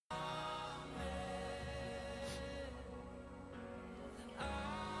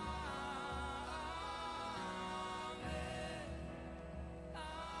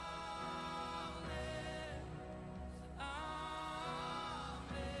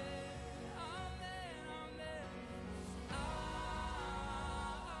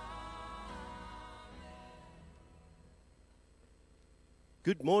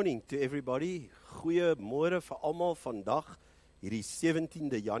Good morning to everybody. Goeiemôre vir almal vandag, hierdie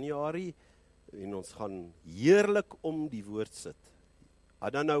 17de Januarie, en ons gaan heerlik om die woord sit. I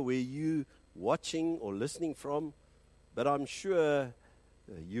don't know where you watching or listening from, but I'm sure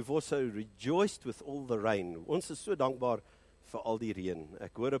you've also rejoiced with all the rain. Ons is so dankbaar vir al die reën.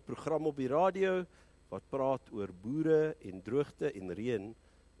 Ek hoor 'n program op die radio wat praat oor boere en droogte en reën,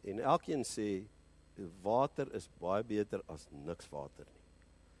 en elkeen sê water is baie beter as niks water nie.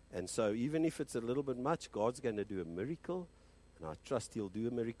 And so even if it's a little bit much, God's going to do a miracle, and I trust He'll do a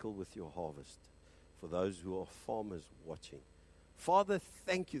miracle with your harvest for those who are farmers watching. Father,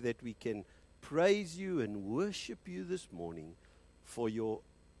 thank you that we can praise you and worship you this morning for your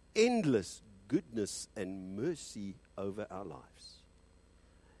endless goodness and mercy over our lives.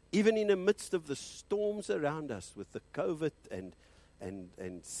 Even in the midst of the storms around us with the COVID and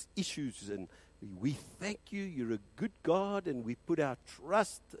issues, and we thank you, you're a good God, and we put our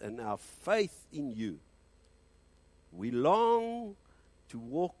trust and our faith in you. We long to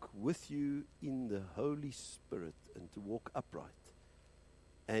walk with you in the Holy Spirit and to walk upright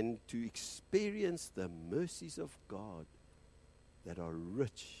and to experience the mercies of God that are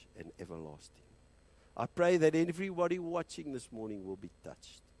rich and everlasting. I pray that everybody watching this morning will be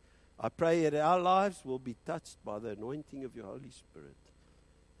touched. I pray that our lives will be touched by the anointing of your Holy Spirit,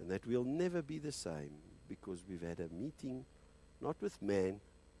 and that we'll never be the same because we've had a meeting not with man,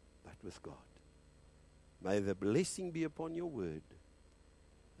 but with God. May the blessing be upon your word.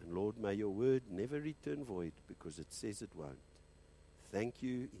 And Lord, may your word never return void because it says it won't. Thank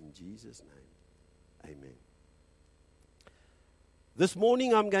you in Jesus' name. Amen. This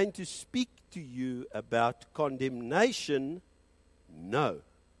morning I'm going to speak to you about condemnation, no.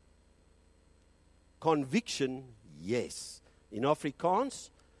 Conviction, yes. In Afrikaans,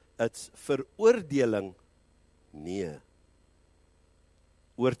 it's veroordeling, nee.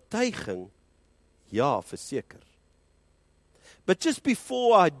 Oortuiging, ja, verseker. But just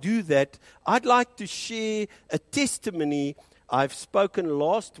before I do that, I'd like to share a testimony. I've spoken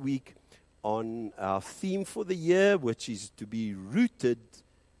last week on our theme for the year, which is to be rooted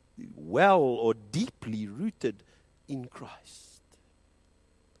well or deeply rooted in Christ.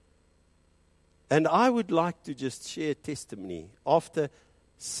 And I would like to just share a testimony. After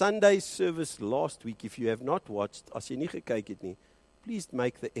Sunday service last week, if you have not watched, as jy nie gekyk het nie, please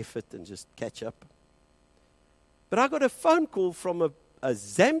make the effort and just catch up. But I got a phone call from a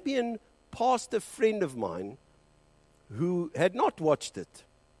Zambian pastor friend of mine who had not watched it.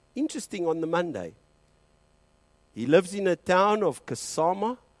 Interesting, on the Monday. He lives in a town of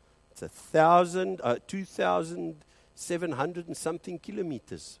Kasama. It's 2,700 and something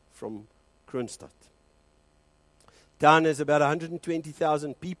kilometers from Kroonstad. Town has about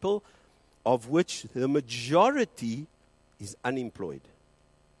 120,000 people, of which the majority is unemployed.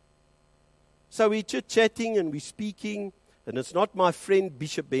 So we're chit-chatting and we're speaking, and it's not my friend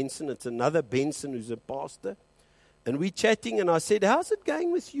Bishop Benson, it's another Benson who's a pastor. And we're chatting, and I said, how's it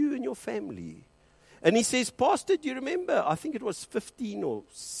going with you and your family? And he says, Pastor, do you remember, I think it was 15 or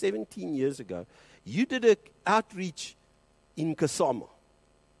 17 years ago, you did an outreach in Kasama.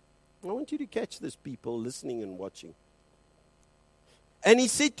 I want you to catch this, people listening and watching. And he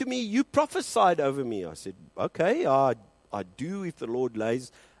said to me, you prophesied over me. I said, okay, I do if the Lord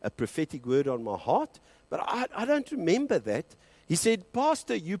lays a prophetic word on my heart, but I don't remember that. He said,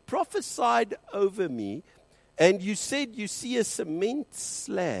 Pastor, you prophesied over me, and you said you see a cement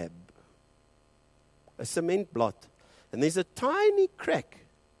slab, a cement blot, and there's a tiny crack,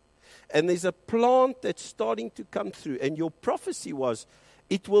 and there's a plant that's starting to come through, and your prophecy was,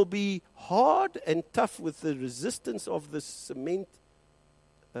 it will be hard and tough with the resistance of the cement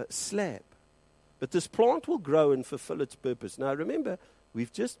slab. But this plant will grow and fulfill its purpose. Now remember,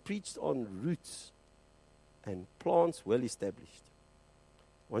 we've just preached on roots and plants well established.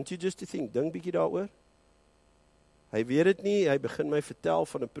 I want you just to think, dink bietjie daaroor. Hy weet dit nie, hy begin my vertel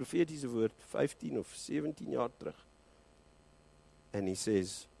van 'n profetiese woord 15 of 17 jaar terug. And he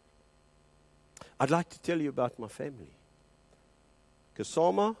says, I'd like to tell you about my family.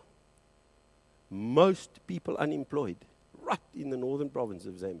 Kasama, most people unemployed, right in the northern province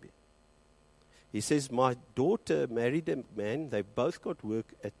of Zambia. He says, my daughter married a man, they both got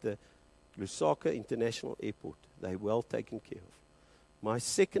work at the Lusaka International Airport. They're well taken care of. My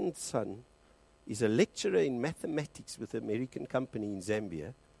second son is a lecturer in mathematics with an American company in Zambia.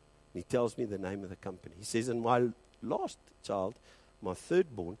 And he tells me the name of the company. He says, and my last child, my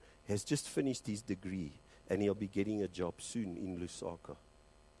third born, has just finished his degree, and he'll be getting a job soon in Lusaka.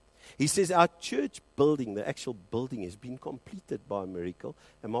 He says, our church building, the actual building, has been completed by a miracle,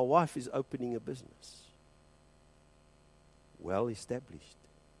 and my wife is opening a business. well established.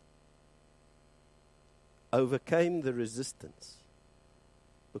 Overcame the resistance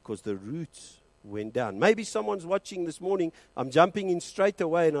because the roots went down. Maybe someone's watching this morning. I'm jumping in straight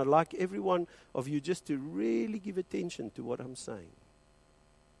away, and I'd like every one of you just to really give attention to what I'm saying.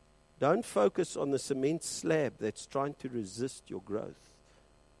 Don't focus on the cement slab that's trying to resist your growth.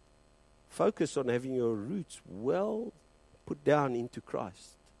 Focus on having your roots well put down into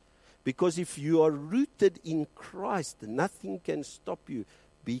Christ. Because if you are rooted in Christ, nothing can stop you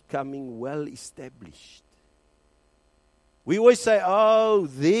becoming well established. We always say, oh,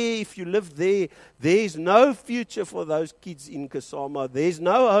 if you live there, there's no future for those kids in Kasama. There's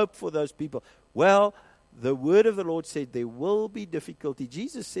no hope for those people. Well, the word of the Lord said there will be difficulty.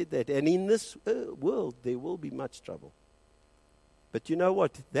 Jesus said that. And in this world, there will be much trouble. But you know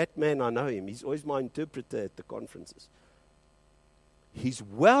what? That man, I know him. He's always my interpreter at the conferences. He's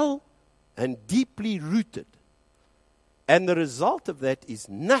well and deeply rooted. And the result of that is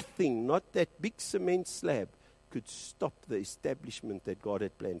nothing, not that big cement slab, could stop the establishment that God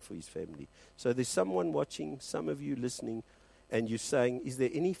had planned for his family. So there's someone watching, some of you listening, and you're saying, is there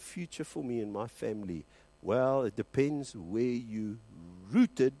any future for me and my family? Well, it depends where you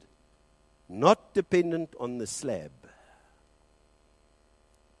rooted, not dependent on the slab.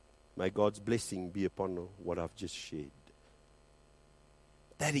 May God's blessing be upon what I've just shared.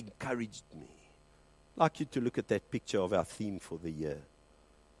 That encouraged me. I'd like you to look at that picture of our theme for the year.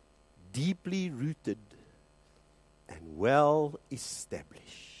 Deeply rooted and well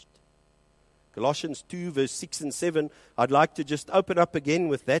established. Colossians 2 verse 6 and 7. I'd like to just open up again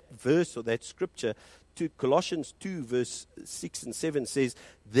with that verse or that scripture. To Colossians 2 verse 6 and 7 says,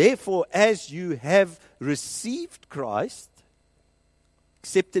 therefore as you have received Christ,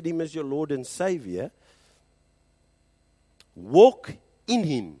 accepted him as your Lord and Savior, walk in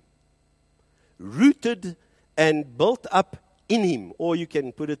him, rooted and built up in him. Or you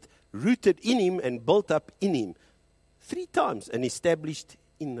can put it, rooted in him and built up in him. 3 times, and established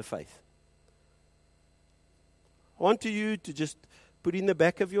in the faith. I want you to just put in the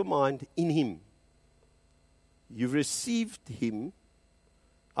back of your mind, in him. You've received him.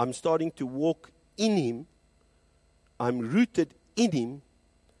 I'm starting to walk in him. I'm rooted in him.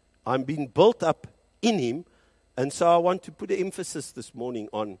 I'm being built up in him. And so I want to put an emphasis this morning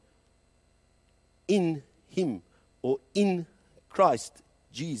on in him, or in Christ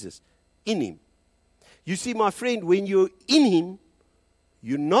Jesus, in him. You see, my friend, when you're in him,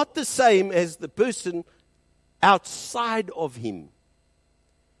 you're not the same as the person outside of him.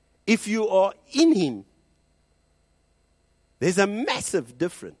 If you are in him, there's a massive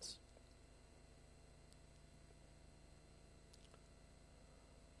difference.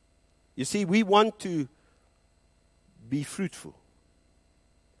 You see, we want to be fruitful.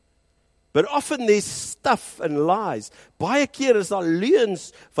 But often there's stuff and lies. Baie keer is daar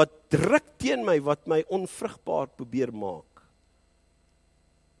leuns wat druk teen my, wat my onvrugbaar probeer maak.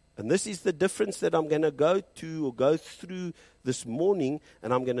 And this is the difference that I'm going to go through this morning,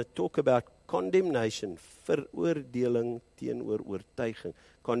 and I'm going to talk about condemnation, veroordeling teenoor oortuiging.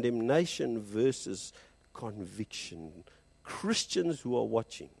 Condemnation versus conviction. Christians who are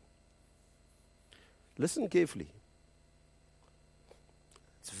watching. Listen carefully.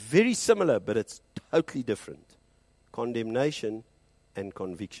 It's very similar, but it's totally different. Condemnation and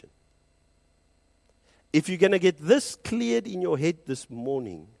conviction. If you're going to get this cleared in your head this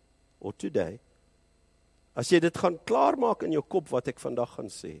morning, or today, as jy dit gaan klaarmaak in jou kop wat ek vandag gaan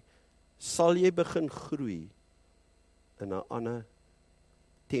sê, sal jy begin groei in 'n ander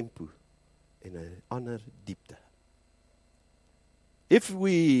tempo en 'n ander diepte. If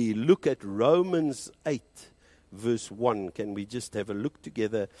we look at Romans 8, verse 1, can we just have a look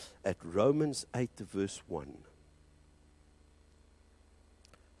together at Romans 8, verse 1?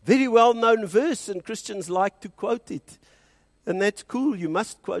 Very well-known verse, and Christians like to quote it. And that's cool, you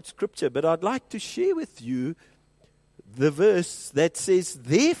must quote Scripture. But I'd like to share with you the verse that says,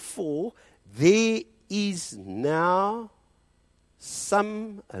 therefore, there is now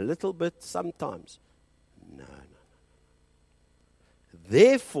a little bit, sometimes. No.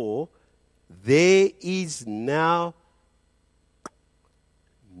 Therefore, there is now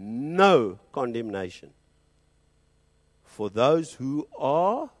no condemnation for those who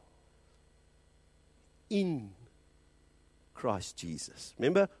are in Christ Jesus.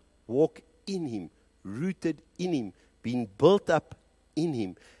 Remember, walk in him, rooted in him, being built up in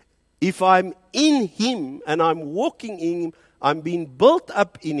him. If I'm in him and I'm walking in him, I'm being built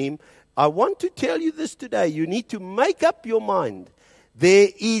up in him, I want to tell you this today. You need to make up your mind. There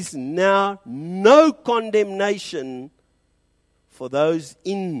is now no condemnation for those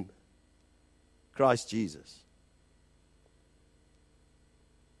in Christ Jesus.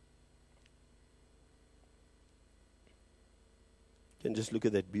 can just look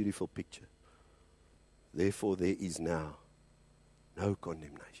at that beautiful picture. Therefore there is now no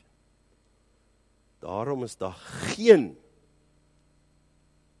condemnation. Daarom is daar geen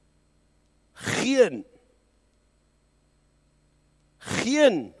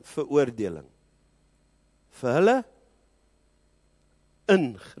veroordeling vir hulle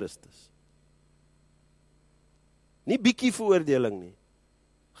in Christus. Nie bietjie veroordeling nie.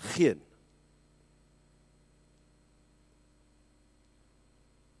 Geen.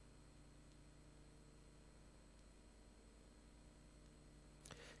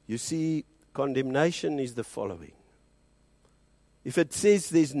 You see, condemnation is the following. If it says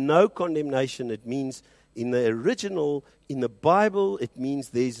there's no condemnation, it means in the original, in the Bible, it means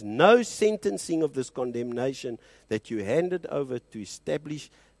there's no sentencing of this condemnation that you handed over to establish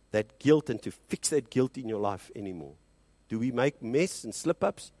that guilt and to fix that guilt in your life anymore. Do we make mess and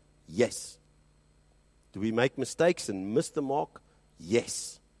slip-ups? Yes. Do we make mistakes and miss the mark?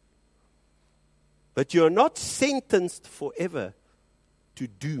 Yes. But you are not sentenced forever to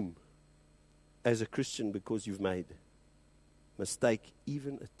doom as a Christian because you've made mistake,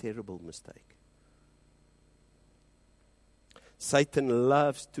 even a terrible mistake. Satan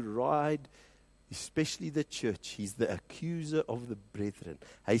loves to ride, especially the church. He's the accuser of the brethren.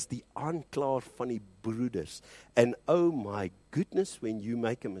 Hy's die aanklaer van die broeders. And oh my goodness, when you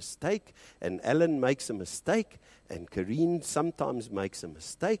make a mistake, and Alan makes a mistake, and Karine sometimes makes a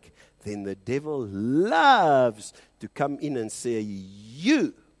mistake, then the devil loves to come in and say,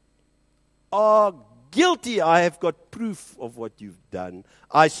 you are guilty. I have got proof of what you've done.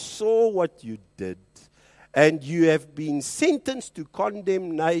 I saw what you did. And you have been sentenced to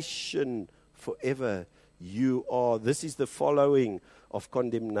condemnation forever. This is the following of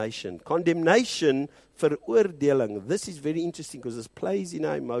condemnation. Condemnation, veroordeling. This is very interesting because this plays in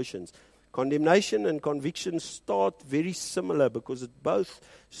our emotions. Condemnation and conviction start very similar because it both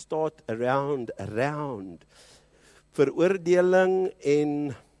start around. Veroordeling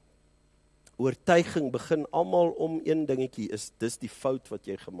en oortuiging begin almal om een dingetjie, dis die fout wat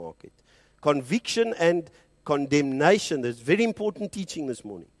jy gemaak het. Conviction and condemnation, that's very important teaching this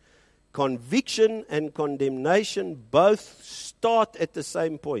morning. Conviction and condemnation both start at the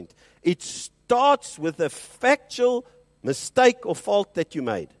same point. It starts with a factual mistake or fault that you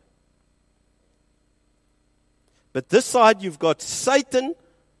made. But this side you've got Satan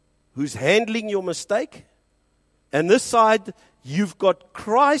who's handling your mistake, and this side you've got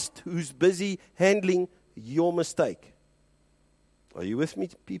Christ who's busy handling your mistake. Are you with me,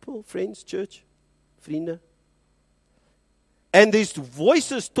 people, friends, church, vrienden? And there's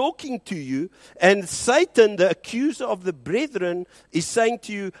voices talking to you, and Satan, the accuser of the brethren, is saying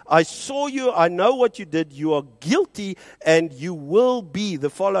to you, I saw you, I know what you did, you are guilty, and you will be the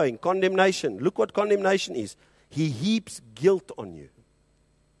following, condemnation. Look what condemnation is. He heaps guilt on you.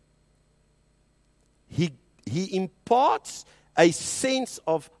 He imparts a sense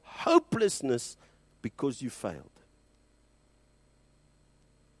of hopelessness because you failed.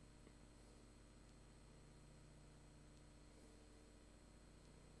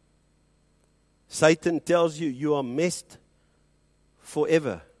 Satan tells you, you are messed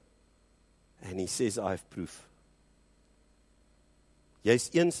forever. And he says, I have proof. Jy's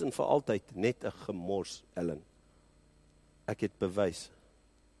eens en vir altyd net 'n gemors, Ellen. Ek het bewys.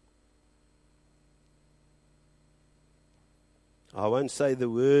 I won't say the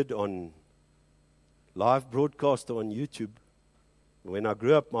word on live broadcast or on YouTube. When I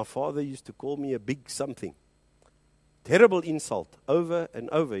grew up, my father used to call me a big something. Terrible insult. Over and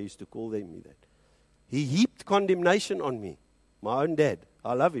over he used to call me that. He heaped condemnation on me. My own dad.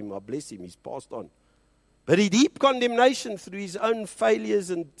 I love him. I bless him. He's passed on. But he heaped condemnation through his own failures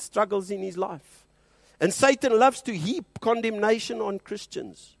and struggles in his life. And Satan loves to heap condemnation on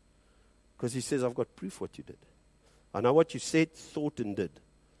Christians. Because he says, I've got proof what you did. I know what you said, thought, and did.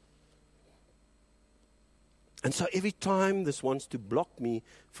 And so every time this wants to block me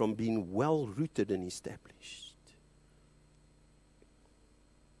from being well-rooted and established.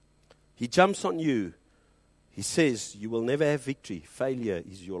 He jumps on you. He says, you will never have victory. Failure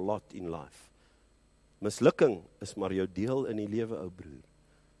is your lot in life. Mislukking is maar jou deel in die lewe, ou broer.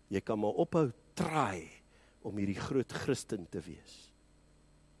 Jy kan maar ophou try om hierdie groot Christen te wees.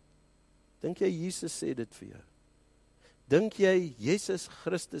 Dink jy Jesus sê dit vir jou? Dink jy Jesus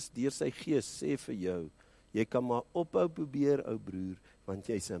Christus deur sy gees sê vir jou, jy kan maar ophou probeer, ou broer,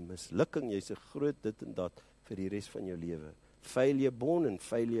 want jy's 'n mislukking, jy's 'n groot dit en dat vir die res van jou lewe. Failure born and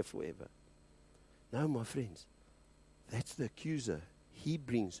failure forever. No, my friends, that's the accuser. He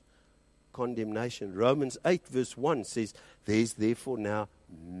brings condemnation. Romans 8 verse 1 says, there is therefore now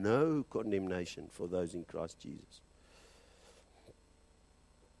no condemnation for those in Christ Jesus.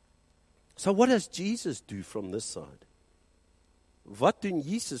 So what does Jesus do from this side? Wat doen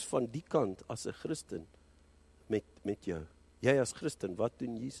Jesus van die kant as 'n Christen met jou? Jy as Christen, wat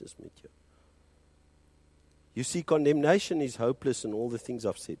doen Jesus met jou? You see, condemnation is hopeless in all the things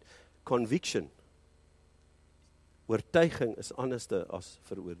I've said. Conviction, oortuiging is anderste as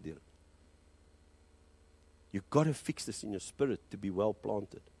veroordeling. You've got to fix this in your spirit to be well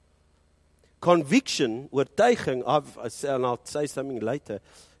planted. Conviction, oortuiging, and I'll say something later.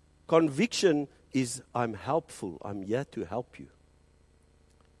 Conviction is, I'm helpful. I'm here to help you.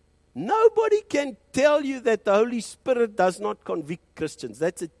 Nobody can tell you that the Holy Spirit does not convict Christians.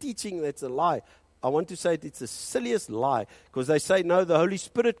 That's a teaching, that's a lie. I want to say it's the silliest lie, because they say, no, the Holy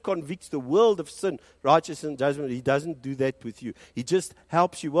Spirit convicts the world of sin, righteousness, and judgment. He doesn't do that with you. He just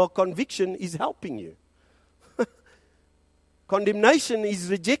helps you. Well, conviction is helping you. Condemnation is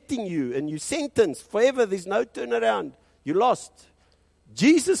rejecting you, and you sentenced forever. There's no turnaround. You lost.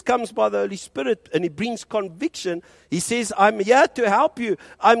 Jesus comes by the Holy Spirit, and He brings conviction. He says, I'm here to help you.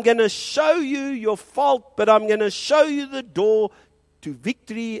 I'm going to show you your fault, but I'm going to show you the door to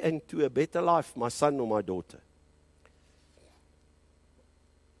victory and to a better life, my son or my daughter.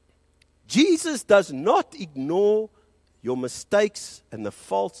 Jesus does not ignore your mistakes and the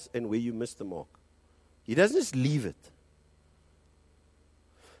faults and where you missed the mark. He doesn't just leave it.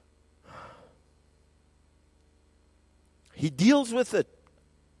 He deals with it.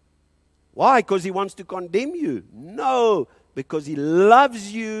 Why? Because He wants to condemn you? No, because He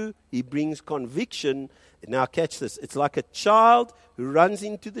loves you. He brings conviction. Now catch this. It's like a child who runs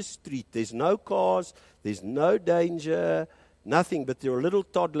into the street. There's no cars. There's no danger. Nothing. But your little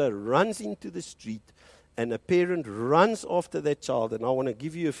toddler runs into the street, and a parent runs after that child. And I want to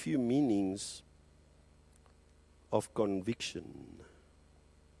give you a few meanings of conviction.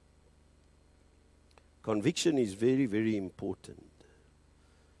 Conviction is very, very important.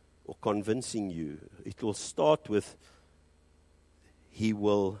 Or convincing you. It will start with, He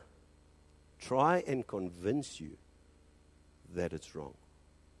will try and convince you that it's wrong.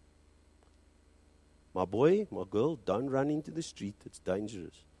 My boy, my girl, don't run into the street. It's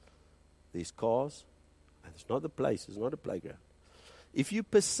dangerous. There's cars, and it's not the place. It's not a playground. If you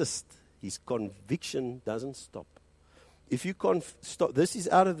persist, His conviction doesn't stop. If you stop, this is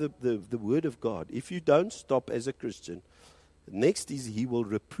out of the Word of God. If you don't stop as a Christian, next is He will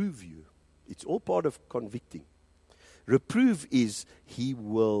reprove you. It's all part of convicting. Reprove is He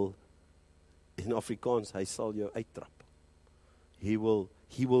will, in Afrikaans, hy sal jou uittrap. He will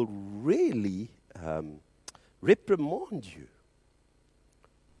really reprimand you.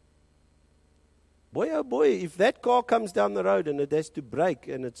 Boy, oh boy, if that car comes down the road and it has to brake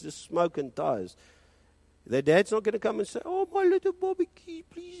and it's just smoke and tires, the dad's not going to come and say, oh, my little Bobby,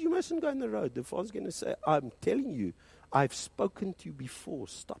 please, you mustn't go on the road. The father's going to say, I'm telling you, I've spoken to you before,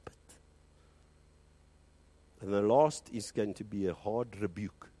 stop it. And the last is going to be a hard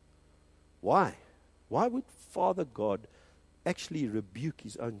rebuke. Why? Why would Father God actually rebuke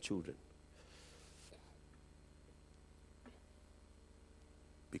His own children?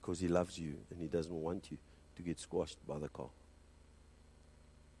 Because He loves you and He doesn't want you to get squashed by the car.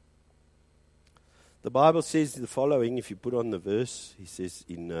 The Bible says the following, if you put on the verse, He says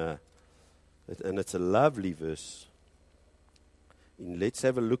and it's a lovely verse. Let's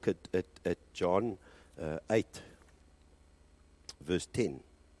have a look at John 8, verse 10.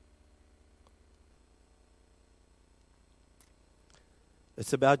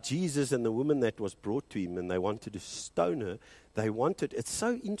 It's about Jesus and the woman that was brought to Him, and they wanted to stone her. It's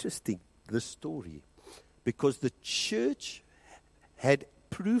so interesting, this story, because the church had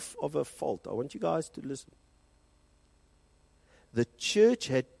proof of a fault. I want you guys to listen. The church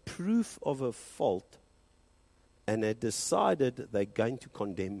had proof of a fault and had decided they're going to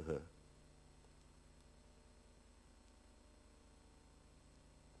condemn her.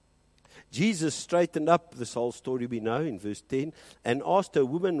 Jesus straightened up this whole story we know in verse 10 and asked her,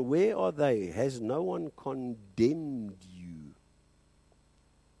 woman, where are they? Has no one condemned you?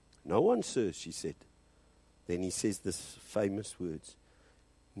 No one, sir, she said. Then He says this famous words,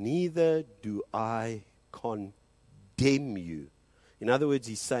 neither do I condemn you. In other words,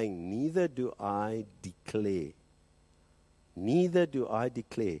 He's saying, neither do I declare. Neither do I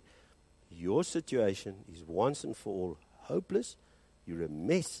declare. Your situation is once and for all hopeless. You're a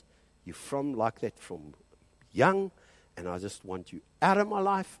mess. You're from like that from young, and I just want you out of my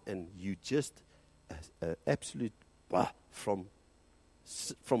life, and you just absolute from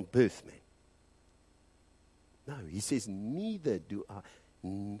birth, man. No, He says, neither do I.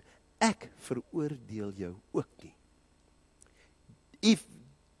 Ek veroordeel jou ook nie. If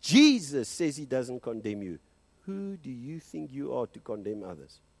Jesus says He doesn't condemn you, who do you think you are to condemn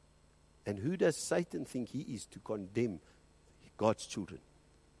others? And who does Satan think he is to condemn God's children?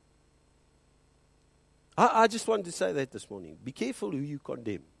 I just wanted to say that this morning. Be careful who you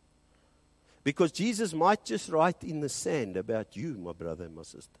condemn. Because Jesus might just write in the sand about you, my brother and my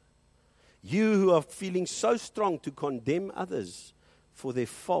sister. You who are feeling so strong to condemn others for their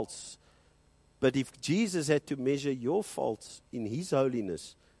faults. But if Jesus had to measure your faults in His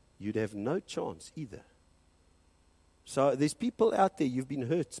holiness, you'd have no chance either. So there's people out there, you've been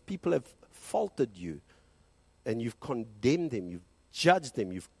hurt. People have faulted you. And you've condemned them. You've judged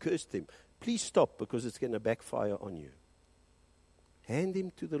them. You've cursed them. Please stop, because it's going to backfire on you. Hand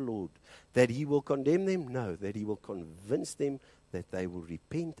them to the Lord. That He will condemn them? No. That He will convince them that they will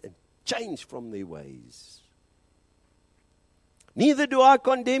repent and change from their ways. Neither do I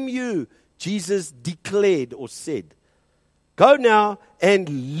condemn you, Jesus declared or said. Go now and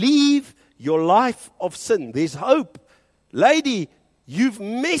leave your life of sin. There's hope. Lady, you've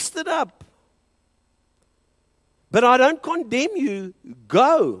messed it up. But I don't condemn you.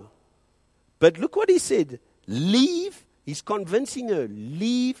 Go. But look what He said. Leave. He's convincing her.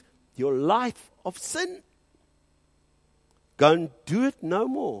 Leave your life of sin. Go and do it no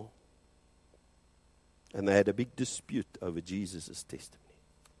more. And they had a big dispute over Jesus' testimony.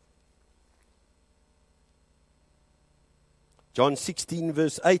 John 16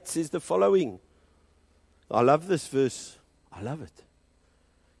 verse 8 says the following. I love this verse. I love it.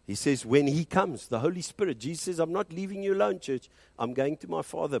 He says, when He comes, the Holy Spirit, Jesus says, I'm not leaving you alone, church. I'm going to my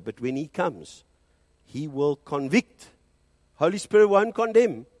Father. But when He comes, He will convict. Holy Spirit won't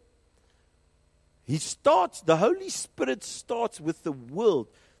condemn. The Holy Spirit starts with the world,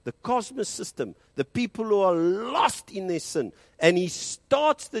 the cosmos system, the people who are lost in their sin. And He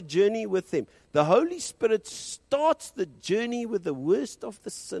starts the journey with them. The Holy Spirit starts the journey with the worst of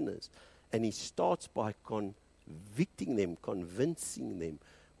the sinners. And He starts by convicting them, convincing them,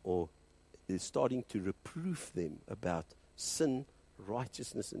 or is starting to reproof them about sin,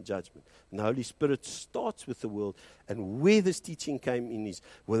 righteousness, and judgment. And the Holy Spirit starts with the world. And where this teaching came in is,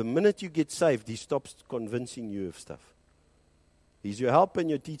 well, the minute you get saved, He stops convincing you of stuff. He's your helper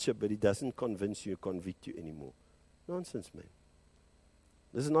and your teacher, but He doesn't convince you, convict you anymore. Nonsense, man.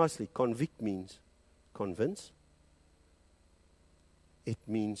 Listen nicely. Convict means convince. It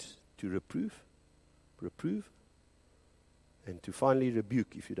means to reprove, and to finally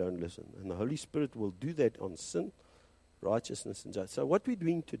rebuke if you don't listen. And the Holy Spirit will do that on sin, righteousness, and justice. So what we're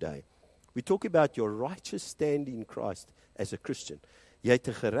doing today, we talk about your righteous stand in Christ as a Christian. Jy het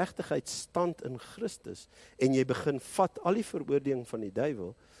 'n geregtigheidsstand in Christus en jy begin vat al die veroordeling van die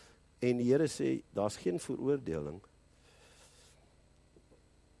duiwel en die Here sê daar's geen veroordeling.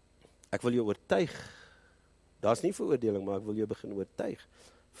 Ek wil jou oortuig. Daar's nie veroordeling, maar ek wil jou begin oortuig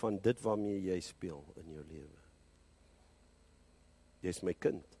van dit waarmee jy speel in jou lewe. Jy's my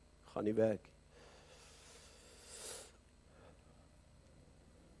kind, gaan nie werk.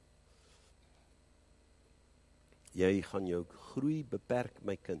 Jy gaan jou groei beperk,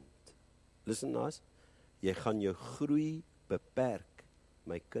 my kind. Listen nice. Jy gaan jou groei beperk,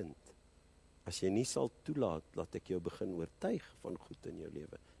 my kind. As jy nie sal toelaat, laat ek jou begin oortuig van goed in jou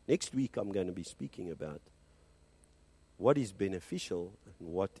lewe. Next week I'm going to be speaking about what is beneficial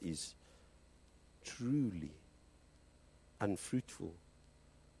and what is truly unfruitful,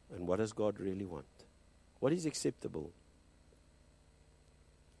 and what does God really want? What is acceptable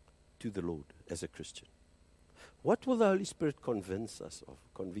to the Lord as a Christian? What will the Holy Spirit convince us of,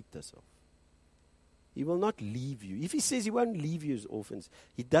 convict us of? He will not leave you. If He says He won't leave you as orphans,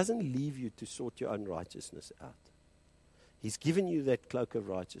 He doesn't leave you to sort your own righteousness out. He's given you that cloak of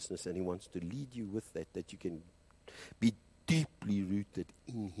righteousness, and He wants to lead you with that you can be deeply rooted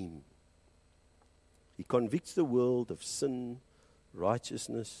in Him. He convicts the world of sin,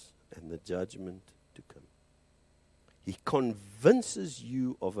 righteousness, and the judgment to come. He convinces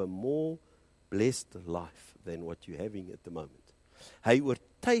you of a more blessed life than what you're having at the moment. Hy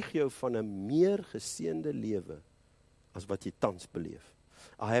oortuig jou van 'n meer geseënde lewe as wat jy tans beleef.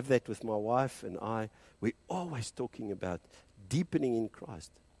 I have that with my wife and we're always talking about deepening in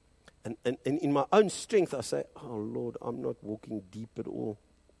Christ. And in my own strength I say, oh Lord, I'm not walking deep at all.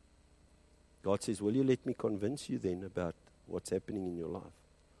 God says, will you let me convince you then about what's happening in your life?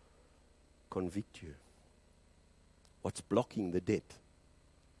 Convict you. What's blocking the depth?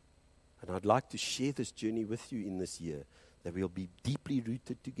 And I'd like to share this journey with you in this year, that we'll be deeply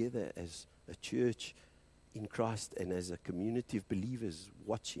rooted together as a church in Christ and as a community of believers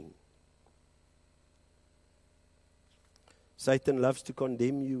watching. Satan loves to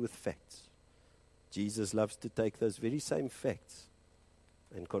condemn you with facts. Jesus loves to take those very same facts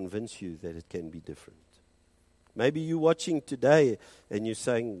and convince you that it can be different. Maybe you're watching today and you're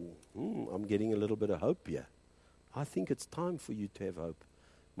saying, I'm getting a little bit of hope here. I think it's time for you to have hope.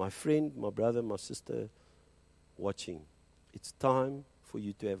 My friend, my brother, my sister watching, it's time for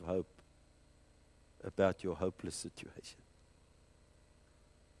you to have hope about your hopeless situation.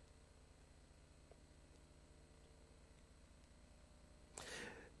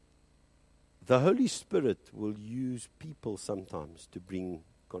 The Holy Spirit will use people sometimes to bring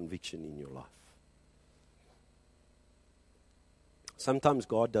conviction in your life. Sometimes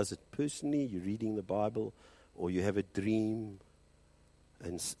God does it personally. You're reading the Bible or you have a dream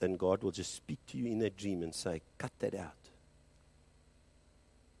and God will just speak to you in that dream and say, cut that out.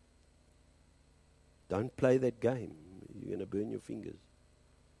 Don't play that game. You're going to burn your fingers.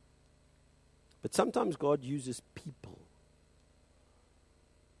 But sometimes God uses people.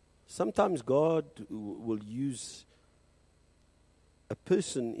 Sometimes God will use a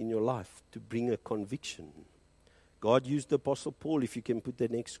person in your life to bring a conviction. God used the Apostle Paul, if you can put the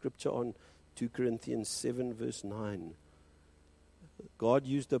next scripture on, 2 Corinthians 7 verse 9. God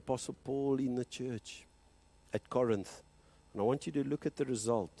used the Apostle Paul in the church at Corinth. And I want you to look at the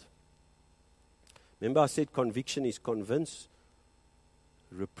result. Remember I said conviction is convince,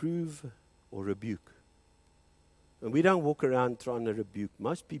 reprove, or rebuke. And we don't walk around trying to rebuke.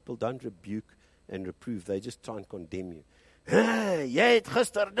 Most people don't rebuke and reprove. They just try and condemn you. Jy het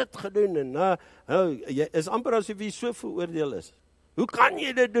gister dit gedoen en jy is amper asof jy so veroordeel is. Hoe kan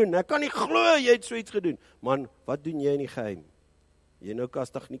jy dit doen? Ek kan nie glo jy het so iets gedoen. Man, wat doen jy in die geheim? Jy nou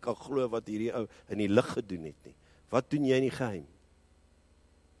kastig nie kan glo wat hierdie ou in die lig gedoen het nie. Wat doen jy in die geheim?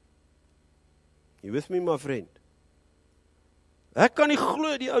 You with me, my friend? Ek kan nie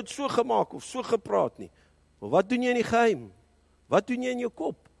glo die ou het so gemaak of so gepraat nie. Maar wat doen jy in die geheim? Wat doen jy in jou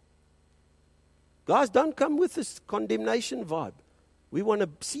kop? Guys, don't come with this condemnation vibe. We want to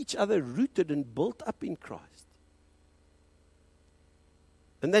see each other rooted and built up in Christ.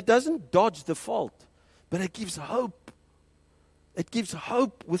 And that doesn't dodge the fault, but it gives hope. It gives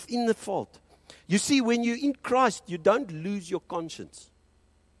hope within the fault. You see, when you're in Christ, you don't lose your conscience.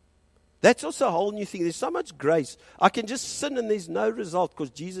 That's also a whole new thing. There's so much grace. I can just sin and there's no result because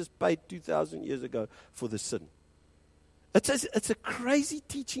Jesus paid 2,000 years ago for the sin. It's a crazy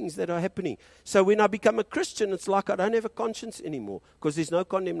teachings that are happening. So when I become a Christian, it's like I don't have a conscience anymore because there's no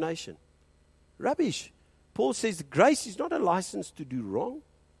condemnation. Rubbish. Paul says grace is not a license to do wrong.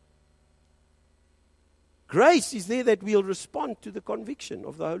 Grace is there that we'll respond to the conviction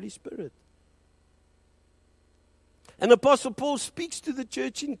of the Holy Spirit. And Apostle Paul speaks to the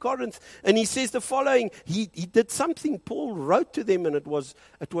church in Corinth and he says the following. He did something Paul wrote to them and it was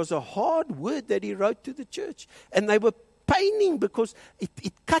a hard word that he wrote to the church. And they were paining because it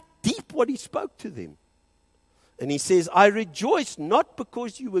cut deep what he spoke to them. And he says, I rejoice not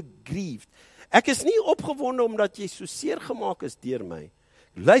because you were grieved. Ek is nie opgewonde omdat jy so seer gemaak is deur my.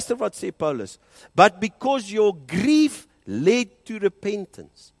 Luister wat sê Paulus. But because your grief led to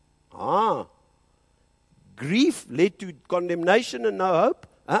repentance. Grief led to condemnation and no hope?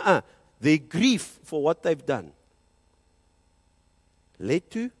 Their grief for what they've done led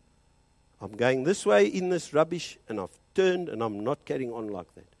to, I'm going this way in this rubbish and I've turned and I'm not carrying on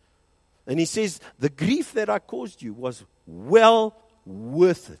like that. And he says, the grief that I caused you was well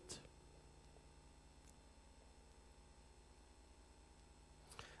worth it.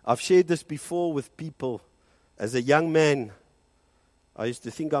 I've shared this before with people. As a young man, I used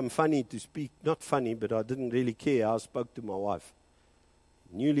to think I'm funny to speak. Not funny, but I didn't really care how I spoke to my wife.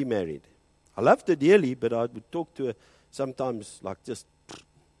 Newly married. I loved her dearly, but I would talk to her sometimes like just,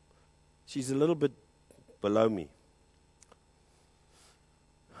 she's a little bit below me.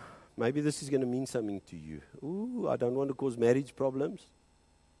 Maybe this is going to mean something to you. Ooh, I don't want to cause marriage problems.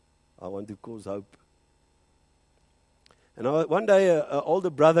 I want to cause hope. And one day, an older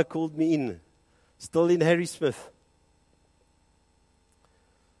brother called me in, still in Harrismith.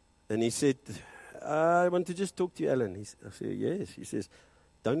 And he said, I want to just talk to you, Alan. I said, yes. He says,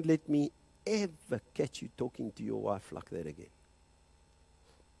 don't let me ever catch you talking to your wife like that again.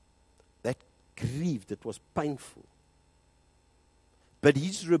 That grieved, it was painful. But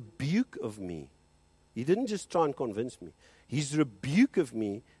his rebuke of me, he didn't just try and convince me. His rebuke of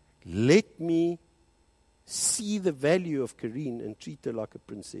me let me see the value of Karine and treat her like a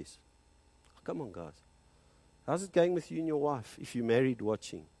princess. Oh, come on, guys. How's it going with you and your wife if you're married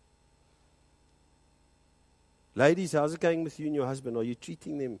watching? Ladies, how's it going with you and your husband? Are you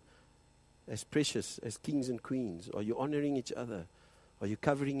treating them as precious, as kings and queens? Are you honoring each other? Are you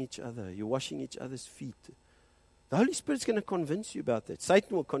covering each other? Are you washing each other's feet? The Holy Spirit's going to convince you about that.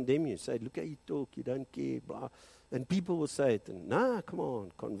 Satan will condemn you, say, look how you talk, you don't care, blah. And people will say it. And, come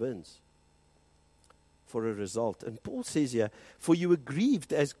on, convince. for a result. And Paul says here, for you were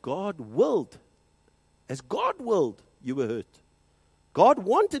grieved as God willed. As God willed, you were hurt. God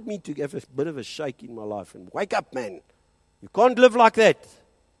wanted me to have a bit of a shake in my life and wake up, man. You can't live like that.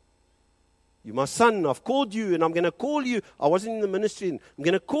 You're my son. I've called you and I'm going to call you. I wasn't in the ministry. And I'm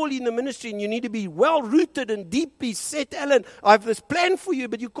going to call you in the ministry and you need to be well rooted and deeply set, Alan. I have this plan for you,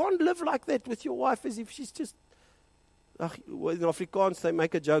 but you can't live like that with your wife as if she's just, in Afrikaans they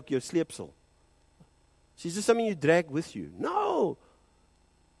make a joke, you're sleepsel. She's just something you drag with you. No.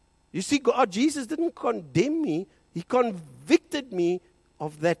 You see, God, Jesus didn't condemn me. He convicted me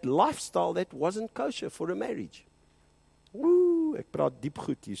of that lifestyle that wasn't kosher for a marriage. Woo, ek praat diep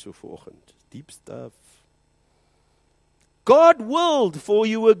goed hier so vanoggend. Deep stuff. God willed, for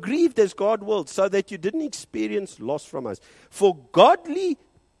you were grieved as God willed, so that you didn't experience loss from us. For godly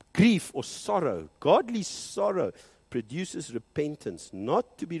grief or sorrow, godly sorrow produces repentance,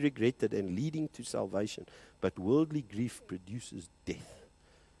 not to be regretted and leading to salvation, but worldly grief produces death.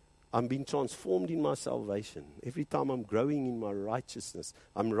 I'm being transformed in my salvation. Every time I'm growing in my righteousness.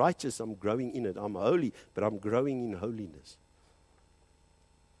 I'm righteous, I'm growing in it. I'm holy, but I'm growing in holiness.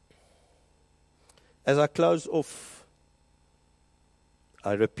 As I close off,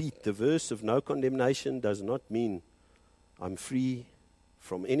 I repeat, the verse of no condemnation does not mean I'm free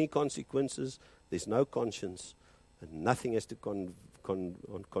from any consequences. There's no conscience, and nothing has to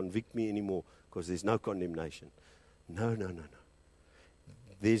convict me anymore because there's no condemnation. No.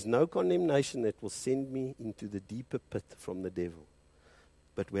 There's no condemnation that will send me into the deeper pit from the devil.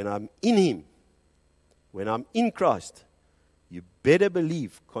 But when I'm in Him, when I'm in Christ, you better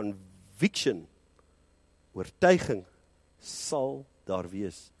believe conviction, oortuiging, sal daar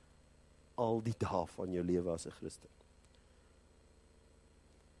wees al die dae van jou lewe as 'n Christen.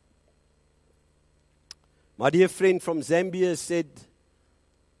 My dear friend from Zambia said,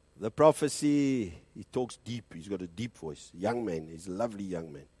 the prophecy, he talks deep. He's got a deep voice. Young man. He's a lovely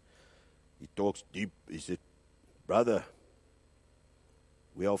young man. He talks deep. He said, brother,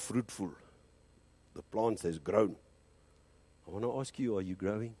 we are fruitful. The plant has grown. I want to ask you, are you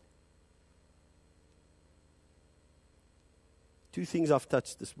growing? Two things I've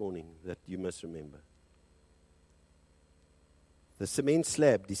touched this morning that you must remember. The cement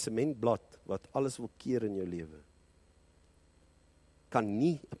slab, die cementblad, wat alles wil keer in jou lewe, kan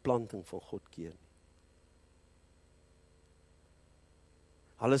nie 'n planting van God keer nie.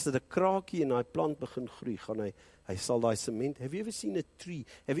 Al is dit 'n kraakie en daai plant begin groei, gaan hy sal daai cement. Have you ever seen a tree?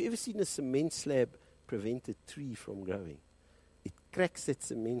 Have you ever seen a cement slab prevent a tree from growing? It cracks that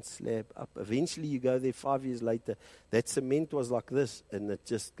cement slab up. Eventually you go there 5 years later, that cement was like this and it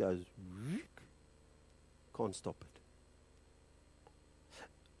just goes, can't stop it.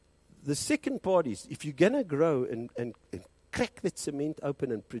 The second part is, if you're going to grow and crack that cement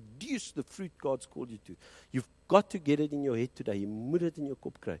open and produce the fruit God's called you to, you've got to get it in your head today. Jy moet dit in jou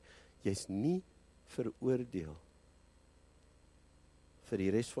kop kry. Jy's nie veroordeel vir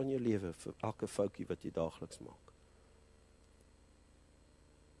die res van jou lewe, vir elke foutjie wat jy daagliks maak.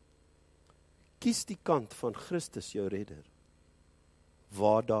 Kies die kant van Christus jou redder,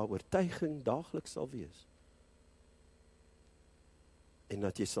 waar daar oortuiging daagliks sal wees. En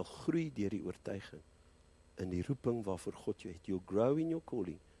dat jy sal groei deur die oortuiging in die roeping waarvoor God jou het. You'll grow in your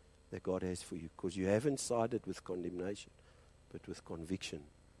calling that God has for you, because you haven't sided with condemnation, but with conviction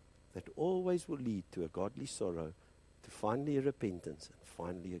that always will lead to a godly sorrow, to finally a repentance, and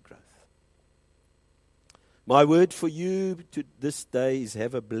finally a growth. My word for you to this day is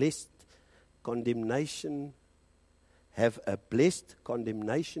have a blessed condemnation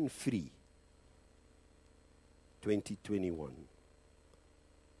free 2021.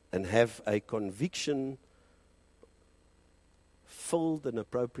 And have a conviction filled and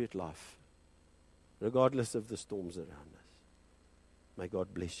appropriate life, regardless of the storms around us. May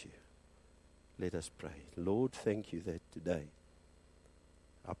God bless you. Let us pray. Lord, thank you that today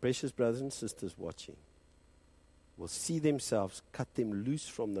our precious brothers and sisters watching will see themselves, cut them loose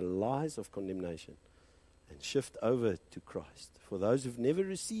from the lies of condemnation and shift over to Christ. For those who've never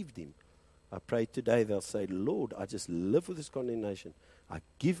received Him, I pray today they'll say, Lord, I just live with this condemnation. I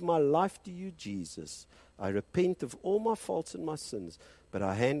give my life to you, Jesus. I repent of all my faults and my sins, but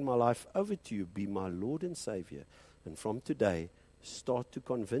I hand my life over to you. Be my Lord and Savior. And from today, start to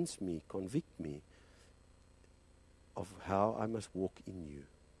convict me of how I must walk in you,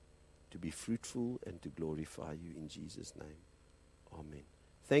 to be fruitful and to glorify you in Jesus' name. Amen.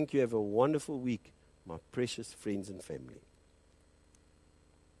 Thank you. Have a wonderful week, my precious friends and family.